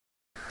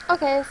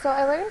Okay, so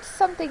I learned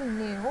something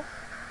new.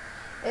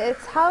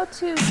 It's how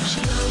to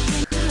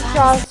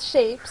draw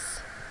shapes.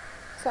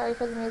 Sorry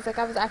for the music,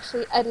 I was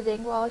actually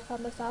editing while I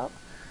found this out.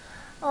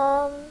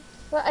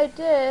 What I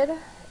did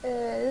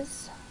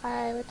is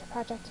I went to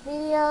Project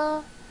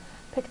Media,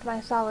 picked my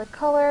solid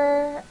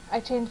color, I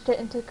changed it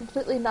into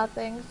completely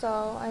nothing,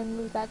 so I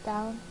moved that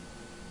down.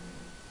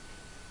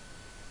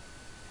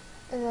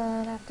 And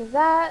then after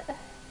that,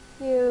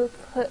 you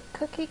put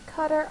cookie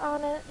cutter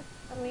on it,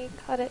 and we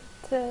cut it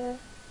to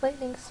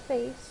Lightning's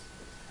face.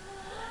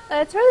 And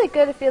it's really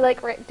good if you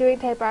like doing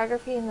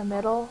typography in the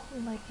middle,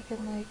 and like you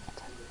can like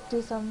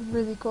do some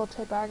really cool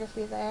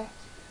typography there.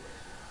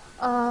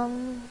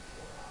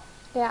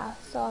 Yeah,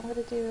 so I'm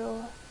gonna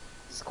do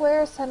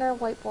square center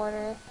white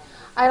border.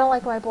 I don't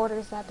like my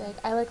borders that big.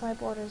 I like my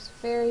borders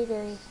very,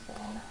 very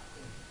thin.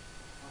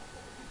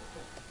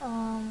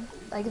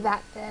 Like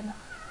that thin.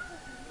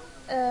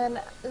 And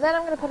then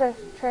I'm going to put a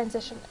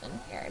transition in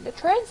here. The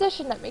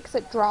transition that makes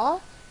it draw,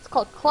 it's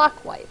called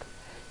clock wipe.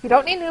 You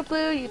don't need New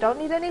Blue, you don't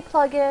need any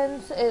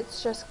plugins,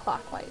 it's just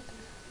clock wipe.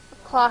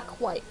 Clock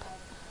wipe.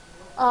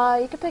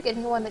 You can pick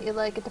any one that you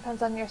like, it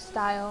depends on your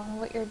style and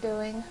what you're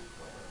doing.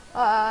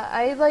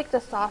 I like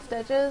the soft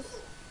edges,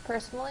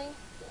 personally.